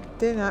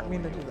did not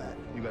mean to do that.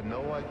 You got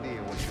no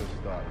idea what you're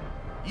starting.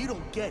 You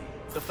don't get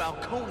it. The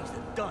Falcones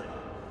are done.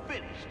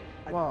 Finished.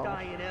 A Whoa.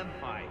 dying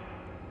empire.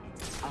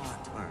 It's our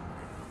turn.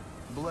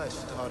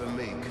 Blessed are the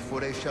meek, for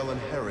they shall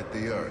inherit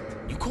the earth.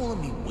 You calling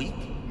me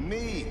weak?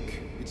 Meek.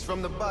 It's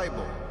from the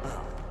Bible.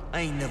 Oh,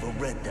 I ain't never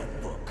read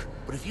that book.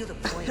 But if you're the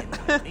player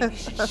now, maybe you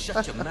should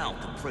shut your mouth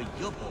and pray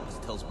your boss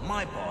tells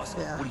my boss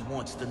what he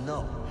wants to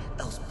know.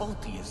 Else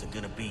both of yous are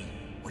gonna be,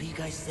 what do you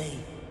guys say?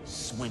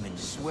 Swimming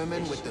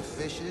with the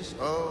fishes?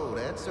 Oh,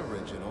 that's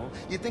original.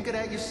 You think of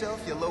that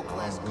yourself, you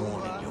low-class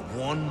goon? You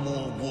one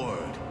more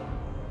word.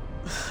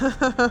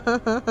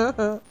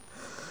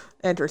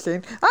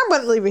 Interesting. I'm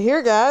going to leave it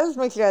here, guys.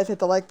 Make sure you guys hit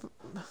the like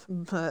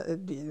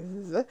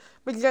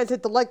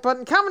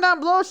button, comment down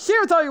below, share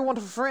with all your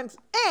wonderful friends,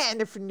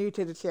 and if you're new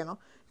to the channel,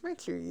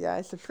 make sure you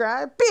guys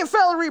subscribe. Be a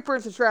fellow Reaper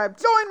and subscribe.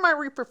 Join my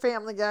Reaper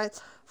family,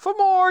 guys, for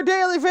more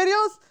daily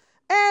videos.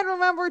 And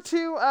remember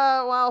to,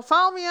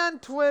 follow me on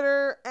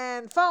Twitter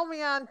and follow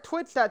me on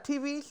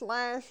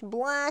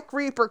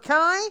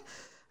twitch.tv/BlackReaperKai.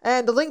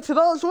 And the link to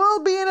those will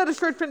be in the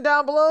description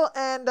down below.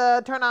 And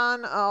turn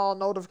on all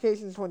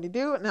notifications when you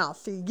do. And I'll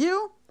see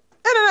you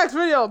in the next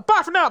video.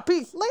 Bye for now.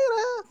 Peace.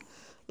 Later.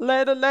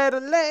 Later.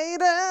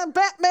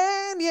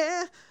 Batman,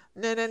 yeah.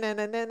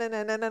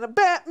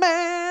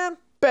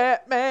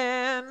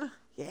 Batman.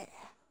 Yeah.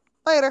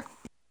 Later.